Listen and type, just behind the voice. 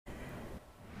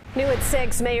New at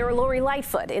 6, Mayor Lori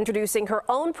Lightfoot introducing her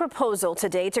own proposal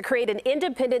today to create an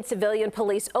independent civilian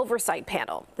police oversight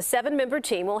panel. The 7-member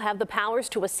team will have the powers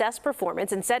to assess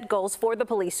performance and set goals for the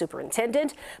police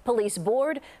superintendent, police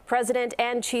board, president,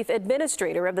 and chief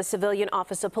administrator of the Civilian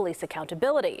Office of Police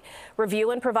Accountability.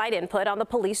 Review and provide input on the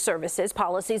police services,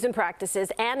 policies and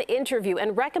practices, and interview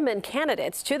and recommend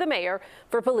candidates to the mayor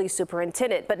for police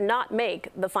superintendent, but not make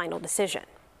the final decision.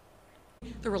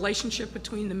 The relationship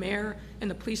between the mayor and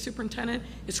the police superintendent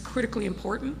is critically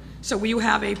important. So we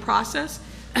have a process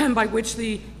by which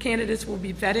the candidates will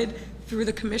be vetted through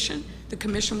the commission. The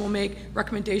commission will make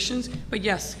recommendations. But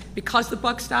yes, because the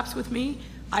buck stops with me,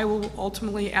 I will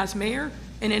ultimately, as mayor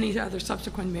and any other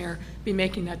subsequent mayor, be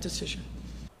making that decision.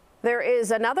 There is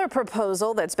another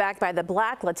proposal that's backed by the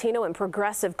Black, Latino, and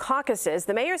Progressive caucuses.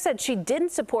 The mayor said she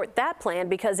didn't support that plan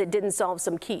because it didn't solve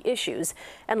some key issues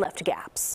and left gaps.